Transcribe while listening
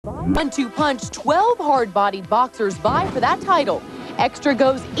1-2 punch, 12 hard-bodied boxers vie for that title. Extra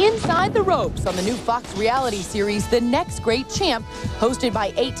goes inside the ropes on the new Fox reality series, The Next Great Champ, hosted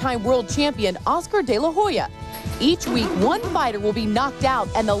by 8-time world champion Oscar De La Hoya. Each week, one fighter will be knocked out,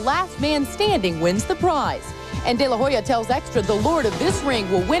 and the last man standing wins the prize. And De La Hoya tells Extra the lord of this ring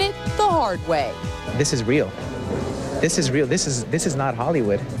will win it the hard way. This is real. This is real. This is not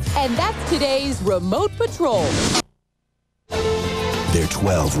Hollywood. And that's today's Remote Patrol. They're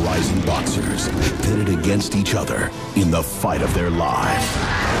 12 rising boxers pitted against each other in the fight of their lives.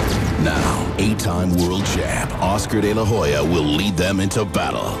 Now, 8-time world champ Oscar De La Hoya will lead them into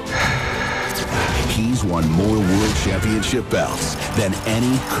battle. He's won more world championship belts than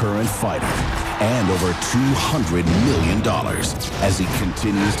any current fighter, and over $200 million as he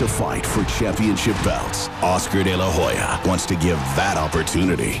continues to fight for championship belts. Oscar De La Hoya wants to give that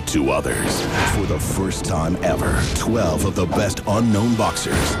opportunity to others. For the first time ever, 12 of the best unknown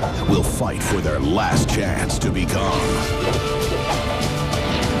boxers will fight for their last chance to become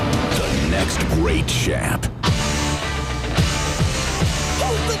the next great champ.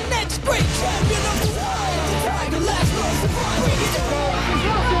 Who's the next great champion of the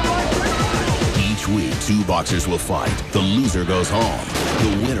Each week, 2 boxers will fight. The loser goes home. The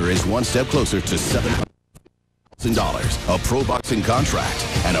winner is one step closer to $700,000, a pro boxing contract,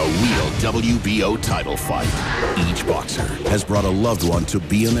 and a real WBO title fight. Each boxer has brought a loved one to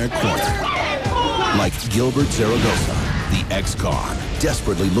be in their corner. Like Gilbert Zaragoza, the ex-con,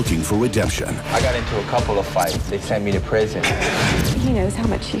 desperately looking for redemption. I got into a couple of fights. They sent me to prison. He knows how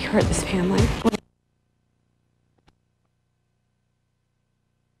much he hurt this family.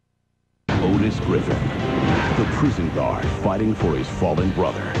 Otis Griffin, the prison guard fighting for his fallen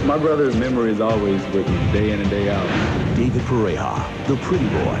brother. My brother's memory is always with me, day in and day out. David Pareja, the pretty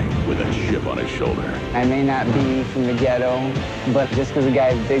boy with a chip on his shoulder. I may not be from the ghetto, but just because a guy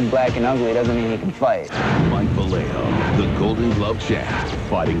is big, black, and ugly doesn't mean he can fight. Mike Vallejo, the Golden Glove champ,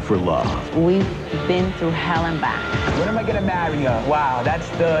 fighting for love. We've been through hell and back. When am I gonna marry her? Wow, that's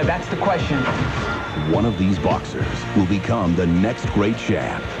the question. One of these boxers will become the next great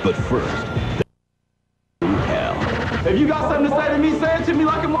champ, but first, through hell. If you got something to say to me, say it to me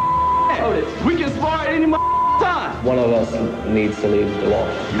like a man. We can spar at any time. One of us needs to leave the wall.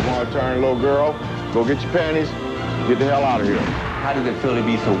 You want to turn, little girl? Go get your panties. Get the hell out of here. How does it feel to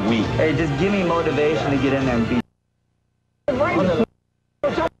be so weak? Hey, just give me motivation to get in there and beat. If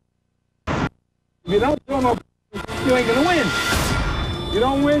you don't do no, you ain't gonna win. You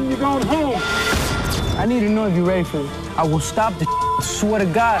don't win, you're going home. I need to know if you're ready for this. I will stop the swear to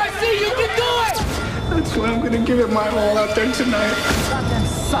God. I see you can do it! That's why I'm gonna give it my all out there tonight. Goddamn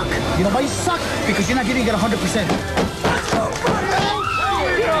suck. You know why you suck? Because you're not giving it 100%. So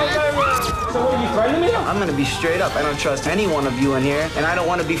what, you threatening me? I'm gonna be straight up. I don't trust any one of you in here, and I don't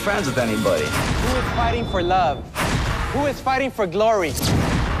want to be friends with anybody. Who is fighting for love? Who is fighting for glory?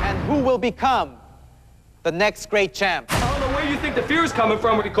 And who will become the next great champ? I don't know where you think the fear is coming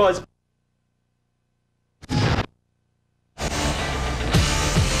from, because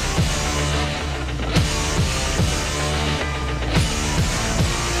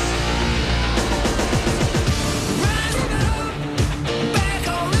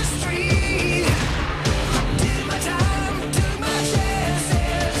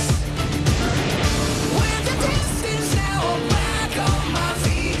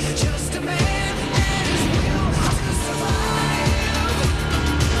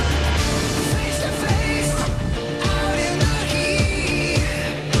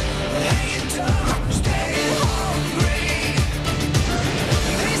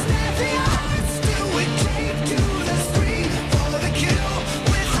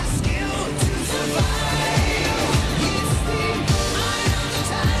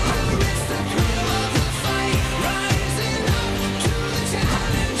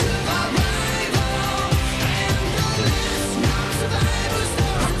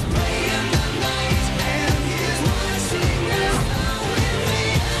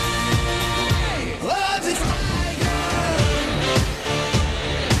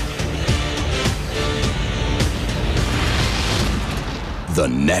The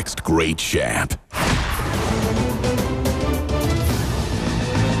next great champ.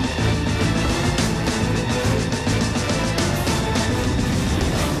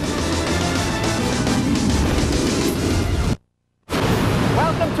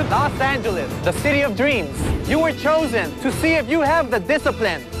 Welcome to Los Angeles, the city of dreams. You were chosen to see if you have the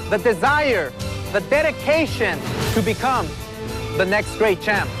discipline, the desire, the dedication to become the next great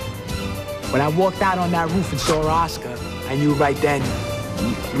champ. When I walked out on that roof and saw Oscar, I knew right then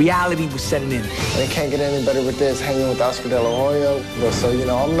Reality was setting in. They can't get any better with this, hanging with Oscar De La Hoya. So, you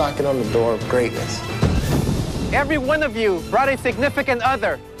know, I'm knocking on the door of greatness. Every one of you brought a significant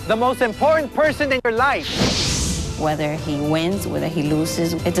other, the most important person in your life. Whether he wins, whether he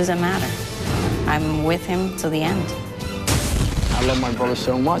loses, it doesn't matter. I'm with him to the end. I love my brother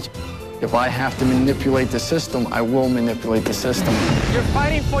so much. If I have to manipulate the system, I will manipulate the system. You're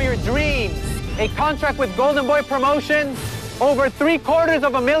fighting for your dreams. A contract with Golden Boy Promotions, over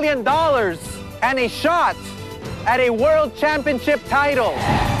 $750,000, and a shot at a world championship title.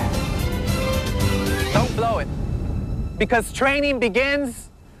 Don't blow it, because training begins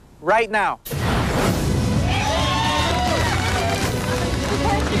right now.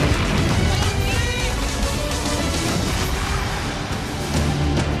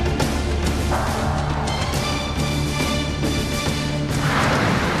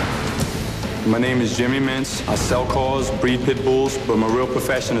 My name is Jimmy Mintz. I sell cars, breed pit bulls, but my real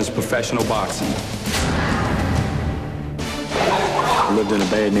profession is professional boxing. I lived in a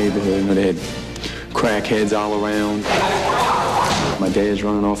bad neighborhood. You know, they had crackheads all around. My dad's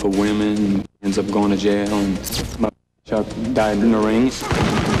running off of women and ends up going to jail. And my Chuck died in the ring.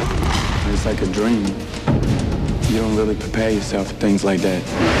 It's like a dream. You don't really prepare yourself for things like that.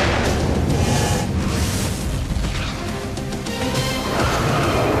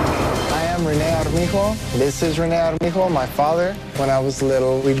 Rene Armijo. This is Rene Armijo, my father. When I was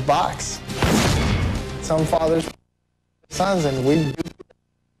little, we'd box. Some fathers, sons, and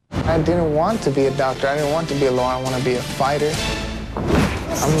I didn't want to be a doctor. I didn't want to be a lawyer. I want to be a fighter.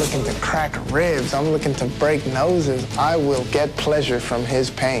 I'm looking to crack ribs. I'm looking to break noses. I will get pleasure from his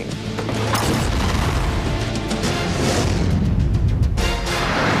pain.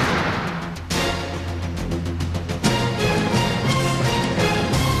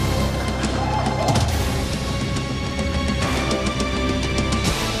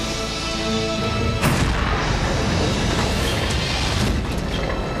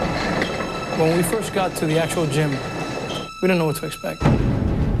 When we first got to the actual gym, we didn't know what to expect.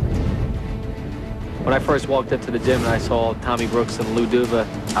 When I first walked up to the gym and I saw Tommy Brooks and Lou Duva,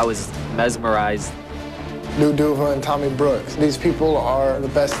 I was mesmerized. Lou Duva and Tommy Brooks, these people are the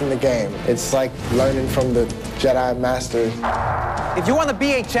best in the game. It's like learning from the Jedi Masters. If you want to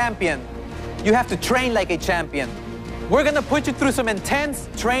be a champion, you have to train like a champion. We're gonna put you through some intense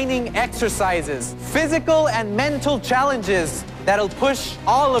training exercises, physical and mental challenges that'll push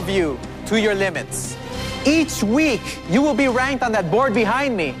all of you to your limits. Each week, you will be ranked on that board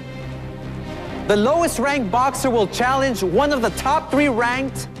behind me. The lowest ranked boxer will challenge one of the top 3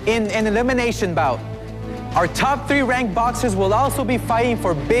 ranked in an elimination bout. Our top 3 ranked boxers will also be fighting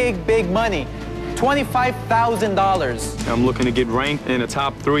for big, big money, $25,000. I'm looking to get ranked in the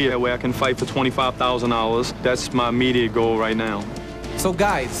top 3, that way I can fight for $25,000. That's my immediate goal right now. So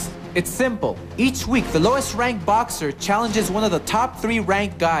guys, it's simple. Each week, the lowest ranked boxer challenges one of the top 3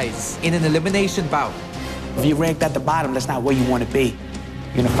 ranked guys in an elimination bout. If you're ranked at the bottom, that's not where you want to be.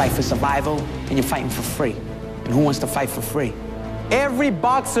 You're gonna fight for survival, and you're fighting for free. And who wants to fight for free? Every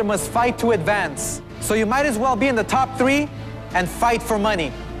boxer must fight to advance. So you might as well be in the top 3 and fight for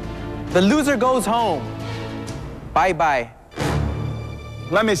money. The loser goes home. Bye-bye.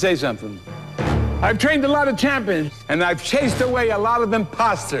 Let me say something. I've trained a lot of champions, and I've chased away a lot of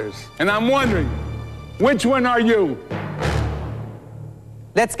imposters. And I'm wondering, which one are you?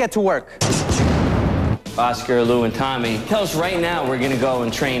 Let's get to work. Oscar, Lou, and Tommy, tell us right now we're gonna go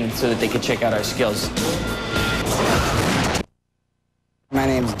and train so that they can check out our skills. My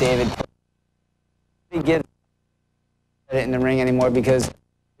name's David. We get it in the ring anymore because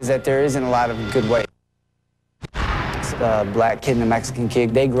that there isn't a lot of good ways. The black kid and the Mexican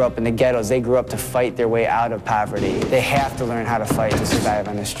kid, they grew up in the ghettos. They grew up to fight their way out of poverty. They have to learn how to fight to survive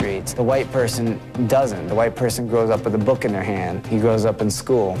on the streets. The white person doesn't. The white person grows up with a book in their hand. He grows up in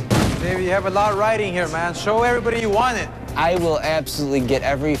school. David, you have a lot riding here, man. Show everybody you want it. I will absolutely get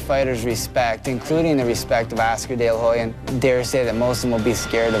every fighter's respect, including the respect of Oscar De La Hoya, and dare say that most of them will be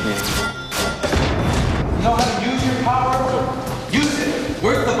scared of me. You know how to use your power? Use it.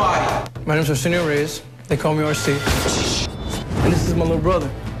 Work the body. My name's Arsenio Reyes. They call me RC. And this is my little brother,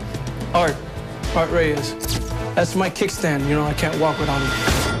 Art Reyes. That's my kickstand. You know, I can't walk without him.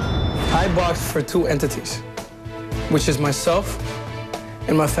 I box for 2 entities, which is myself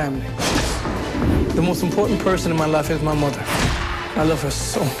and my family. The most important person in my life is my mother. I love her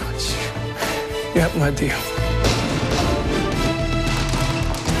so much. You have no idea.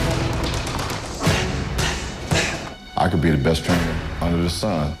 I could be the best trainer under the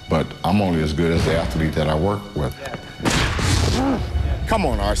sun, but I'm only as good as the athlete that I work with. Come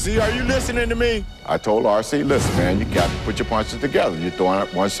on, RC, are you listening to me? I told RC, listen, man, you got to put your punches together. You're throwing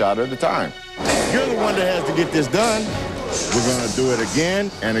up one shot at a time. You're the one that has to get this done. We're going to do it again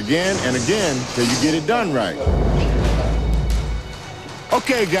and again and again till you get it done right.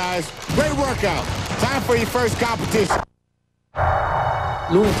 Okay, guys, great workout. Time for your first competition.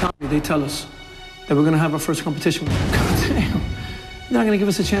 Lou and Tommy, they tell us that we're going to have our first competition. God damn. They're not going to give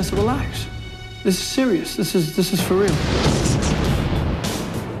us a chance to relax. This is serious. This is for real.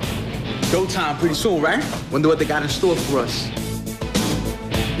 Showtime pretty soon, right? Wonder what they got in store for us.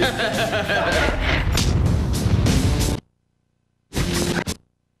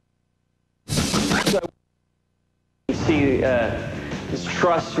 You see this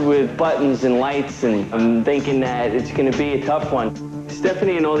truss with buttons and lights, and I'm thinking that it's going to be a tough one.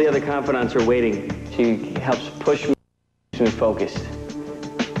 Stephanie and all the other confidants are waiting. She helps push me, keeps me focused.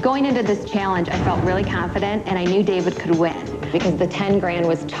 Going into this challenge, I felt really confident, and I knew David could win because the 10 grand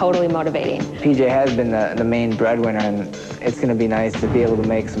was totally motivating. PJ has been the main breadwinner, and it's going to be nice to be able to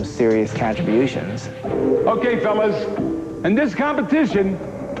make some serious contributions. Okay, fellas, and this competition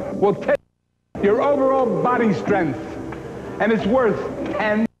will test your overall body strength, and it's worth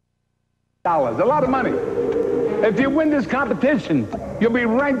 $10. A lot of money. If you win this competition, you'll be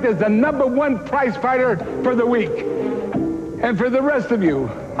ranked as the #1 prize fighter for the week. And for the rest of you,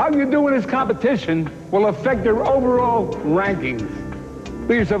 how you do in this competition will affect your overall rankings.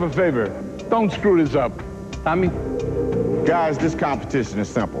 Do yourself a favor. Don't screw this up. Tommy? Guys, this competition is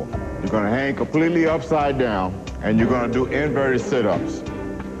simple. You're going to hang completely upside down, and you're going to do inverted sit-ups.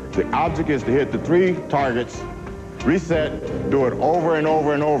 The object is to hit the 3 targets, reset, do it over and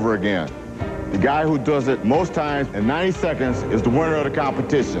over and over again. The guy who does it most times in 90 seconds is the winner of the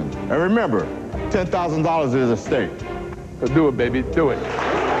competition. And remember, $10,000 is at stake. So do it, baby, do it.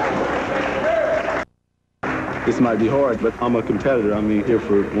 This might be hard, but I'm a competitor. I mean, here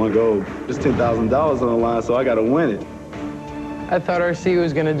for one goal. There's $10,000 on the line, so I got to win it. I thought RC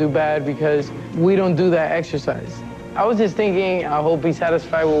was going to do bad because we don't do that exercise. I was just thinking, I hope he's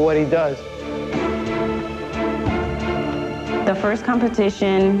satisfied with what he does. The first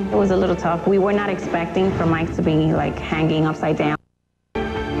competition was a little tough. We were not expecting for Mike to be like hanging upside down.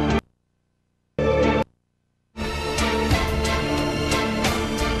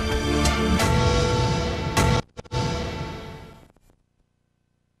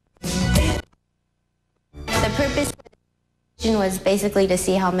 The purpose of the competition was basically to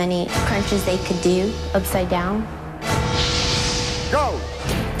see how many crunches they could do upside down. Go!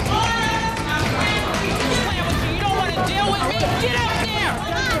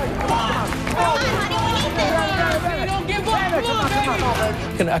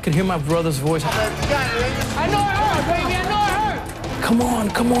 I could hear my brother's voice. I know it hurt, baby. I know it hurt.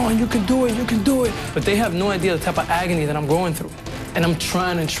 Come on, you can do it, you can do it. But they have no idea the type of agony that I'm going through. And I'm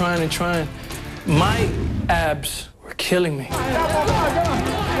trying and trying and trying. My abs were killing me. Pick up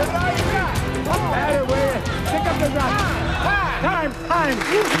the drop. Time.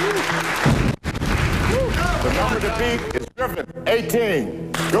 The number to beat is Griffin,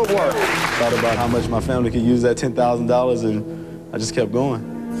 18. Good work. Thought about how much my family could use that $10,000, and I just kept going.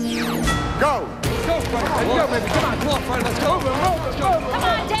 Go! Let's go, baby. Come on, Fred. Let's go. Come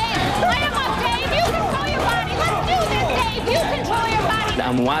on, Dave. Lay him up, Dave. You control your body. Let's do this, Dave. You control your body.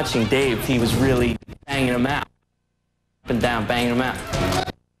 I'm watching Dave. He was really banging him out. Up and down, banging him out.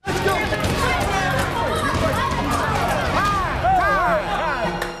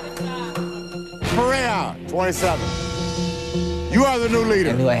 Perea, 27. You are the new leader.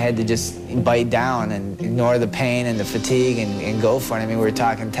 I knew I had to just bite down and ignore the pain and the fatigue and go for it. I mean, we were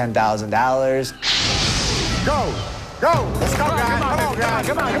talking $10,000. Go! Let's go, guys. Come on, guys.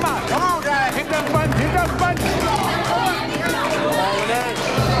 Come on, guys. Hit that button.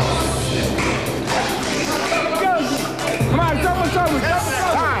 Come on, double.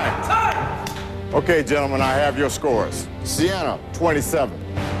 Okay, gentlemen, I have your scores. Sienna, 27.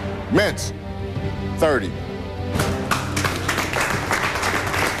 Minch, 30.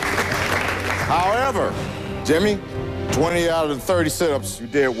 However, Jimmy, 20 out of the 30 sit-ups you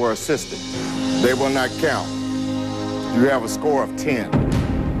did were assisted. They will not count. You have a score of 10.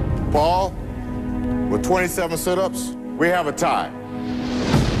 Paul, with 27 sit-ups, we have a tie.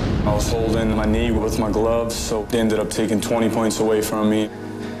 I was holding my knee with my gloves, so they ended up taking 20 points away from me.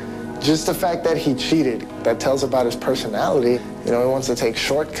 Just the fact that he cheated, that tells about his personality. You know, he wants to take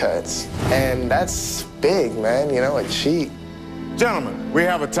shortcuts. And that's big, man, you know, a cheat. Gentlemen, we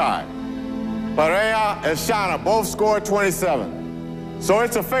have a tie. Perea and Shauna both scored 27. So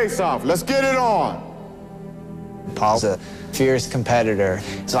it's a face-off. Let's get it on. Paul's a fierce competitor.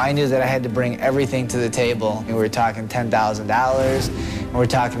 So I knew that I had to bring everything to the table. We were talking $10,000, and we're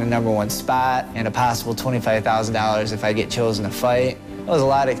talking a #1 spot, and a possible $25,000 if I get chosen to fight. It was a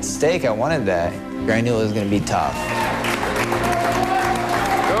lot at stake. I wanted that. I knew it was going to be tough.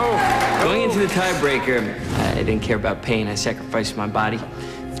 Going into the tiebreaker, I didn't care about pain. I sacrificed my body.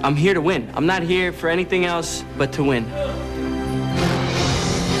 I'm here to win. I'm not here for anything else but to win.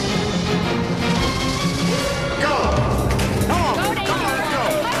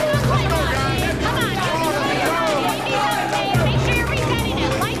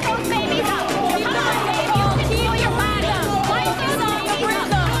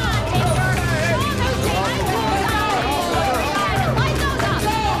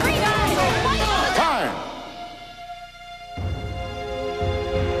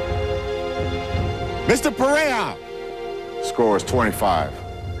 Mr. Perea. Score is 25.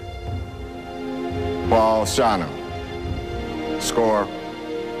 Paul Shano. Score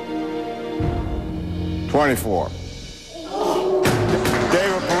 24.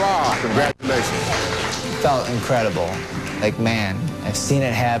 David Perea, congratulations. It felt incredible. Like, man, I've seen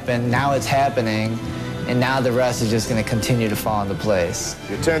it happen. Now it's happening. And now the rest is just going to continue to fall into place.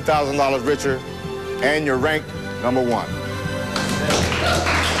 You're $10,000 richer, and you're ranked #1.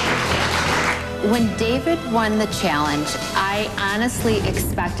 When David won the challenge, I honestly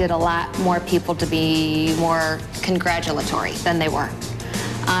expected a lot more people to be more congratulatory than they were.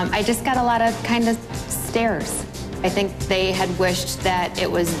 I just got a lot of kind of stares. I think they had wished that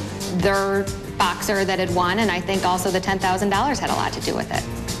it was their boxer that had won, and I think also the $10,000 had a lot to do with it.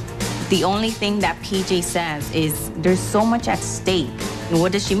 The only thing that PJ says is there's so much at stake. And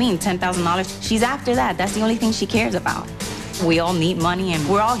what does she mean, $10,000? She's after that. That's the only thing she cares about. We all need money, and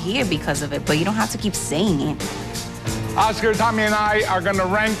we're all here because of it, but you don't have to keep saying it. Oscar, Tommy, and I are going to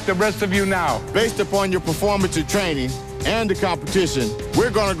rank the rest of you now. Based upon your performance and training and the competition,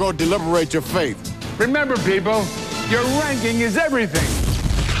 we're going to go deliberate your fate. Remember, people, your ranking is everything.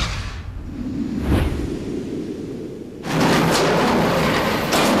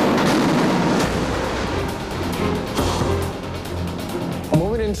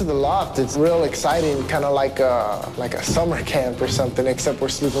 Moving into the loft, it's real exciting, kind of like a summer camp or something, except we're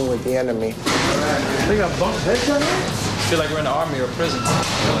sleeping with the enemy. They got bunk beds down here? Feel like we're in the army or prison.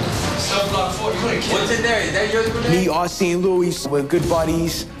 What's in there? Is that yours? Me, RC, and Louis, we're good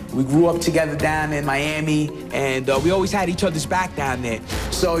buddies. We grew up together down in Miami, and we always had each other's back down there.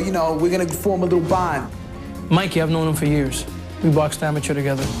 So, you know, we're gonna form a little bond. Mikey, I've known him for years. We boxed amateur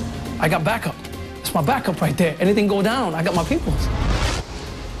together. I got backup. It's my backup right there. Anything go down, I got my people.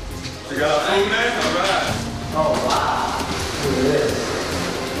 You got food there? All right. Oh, wow. Look at this.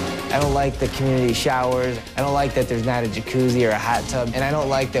 I don't like the community showers. I don't like that there's not a jacuzzi or a hot tub. And I don't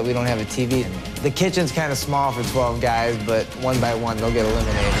like that we don't have a TV. The kitchen's kind of small for 12 guys, but one by one, they'll get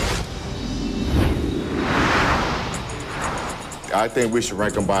eliminated. I think we should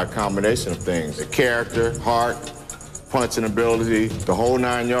rank them by a combination of things. The character, heart, punching ability, the whole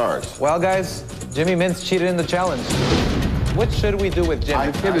 9 yards. Well, guys, Jimmy Mintz cheated in the challenge. What should we do with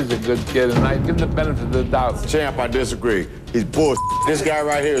Jimmy? The kid is a good kid, and I give him the benefit of the doubt. Champ, I disagree. He's bull. This guy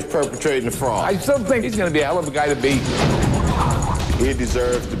right here is perpetrating the fraud. I still think he's going to be a hell of a guy to beat. He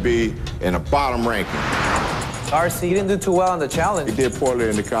deserves to be in a bottom ranking. RC, he didn't do too well on the challenge. He did poorly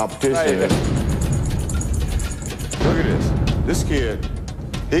in the competition. Right. Look at this. This kid,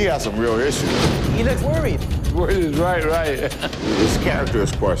 he got some real issues. He looks worried. Right. His character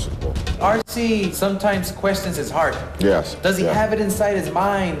is questionable. RC sometimes questions his heart. Yes. Does he have it inside his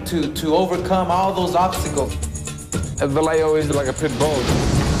mind to overcome all those obstacles? Vallejo is like a pit bull.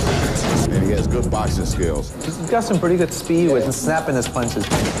 And he has good boxing skills. He's got some pretty good speed with snapping his punches.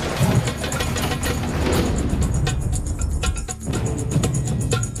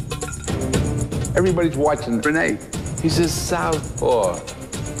 Everybody's watching Renee. He's a southpaw.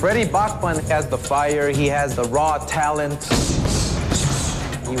 Freddie Bachman has the fire. He has the raw talent.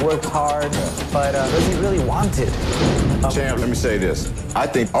 He works hard, but does he really want it? Champ, let me say this. I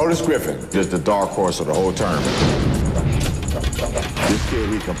think Otis Griffin is the dark horse of the whole tournament. This kid,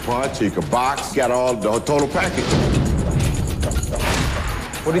 he can punch, he can box, he got all the total package.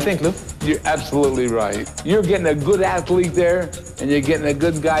 What do you think, Lou? You're absolutely right. You're getting a good athlete there, and you're getting a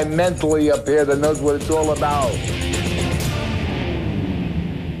good guy mentally up here that knows what it's all about.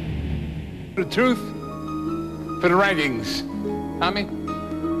 The truth for the rankings. Tommy?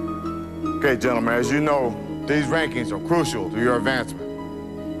 Okay, gentlemen, as you know, these rankings are crucial to your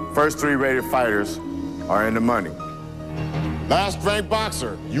advancement. First 3 rated fighters are in the money. Last ranked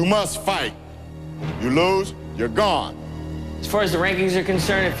boxer, you must fight. You lose, you're gone. As far as the rankings are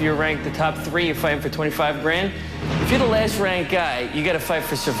concerned, if you're ranked the top 3, you're fighting for 25 grand. If you're the last ranked guy, you got to fight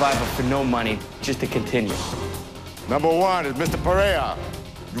for survival for no money, just to continue. Number 1 is Mr. Perea.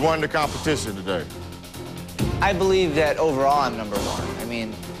 You won the competition today. I believe that overall I'm number 1. I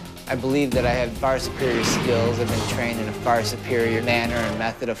mean, I believe that I have far superior skills. I've been trained in a far superior manner and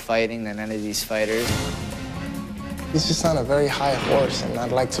method of fighting than any of these fighters. He's just on a very high horse, and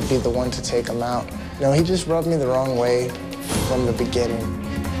I'd like to be the one to take him out. You know, he just rubbed me the wrong way from the beginning.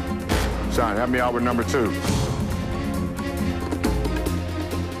 Sean, help me out with number 2.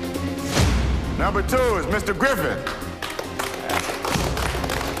 Number 2 is Mr. Griffin.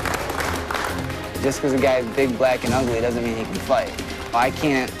 Just because a guy's big, black, and ugly doesn't mean he can fight. I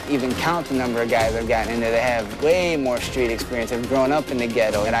can't even count the number of guys I've gotten in there that have way more street experience, have grown up in the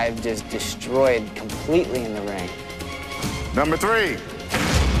ghetto, and I've just destroyed completely in the ring. Number 3,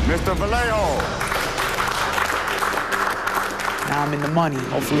 Mr. Vallejo. Now I'm in the money.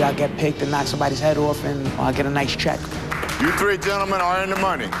 Hopefully I'll get picked and knock somebody's head off and I'll get a nice check. You 3 gentlemen are in the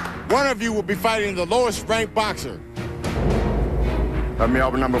money. One of you will be fighting the lowest ranked boxer. Let me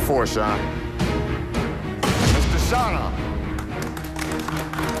out with number 4, Sean. Mr. Shauna.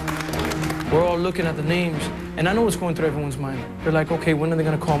 We're all looking at the names, and I know what's going through everyone's mind. They're like, okay, when are they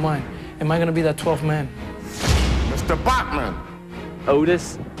gonna call mine? Am I gonna be that 12th man? Mr. Bachman.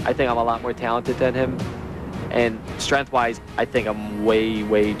 Otis, I think I'm a lot more talented than him. And strength-wise, I think I'm way,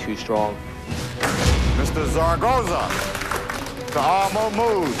 way too strong. Mr. Zaragoza. Mr. Almo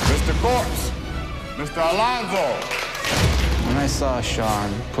Moose. Mr. Corpse. Mr. Alonzo. When I saw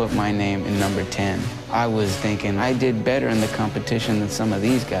Sean put my name in number 10, I was thinking I did better in the competition than some of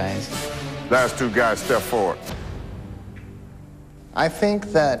these guys. Last 2 guys step forward. I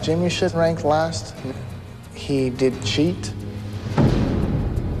think that Jimmy should rank last. He did cheat.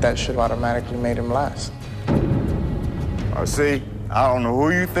 That should automatically made him last. See, I don't know who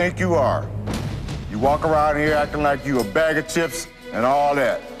you think you are. You walk around here acting like you a bag of chips and all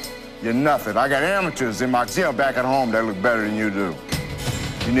that. You're nothing. I got amateurs in my gym back at home that look better than you do.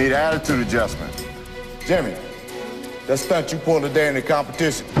 You need attitude adjustment. Jimmy, that stunt you pulled today in the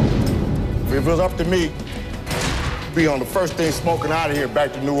competition, if it was up to me, you'd be on the first thing smoking out of here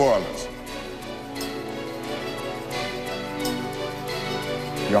back to New Orleans.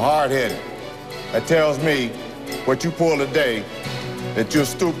 You're hard-headed. That tells me what you pulled today, that you'll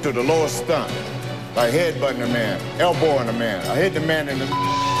stoop to the lowest stunt, like headbutting a man, elbowing a man, or hitting a man in the...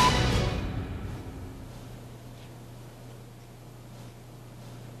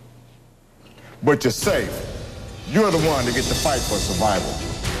 But you're safe. You're the one to get to fight for survival.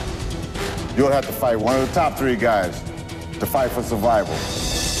 You'll have to fight one of the top 3 guys to fight for survival.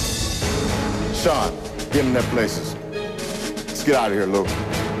 Sean, get in their places. Let's get out of here, Luke.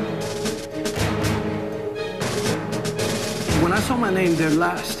 When I saw my name there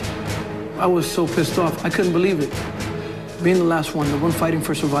last, I was so pissed off. I couldn't believe it. Being the last one, the one fighting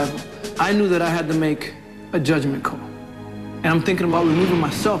for survival, I knew that I had to make a judgment call. And I'm thinking about removing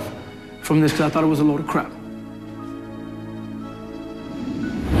myself from this because I thought it was a load of crap.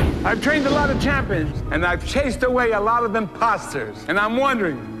 I've trained a lot of champions, and I've chased away a lot of imposters. And I'm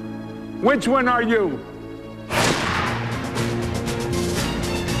wondering, which one are you?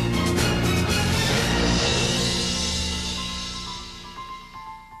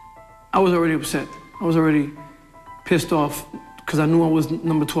 I was already upset. I was already pissed off because I knew I was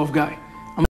number 12 guy.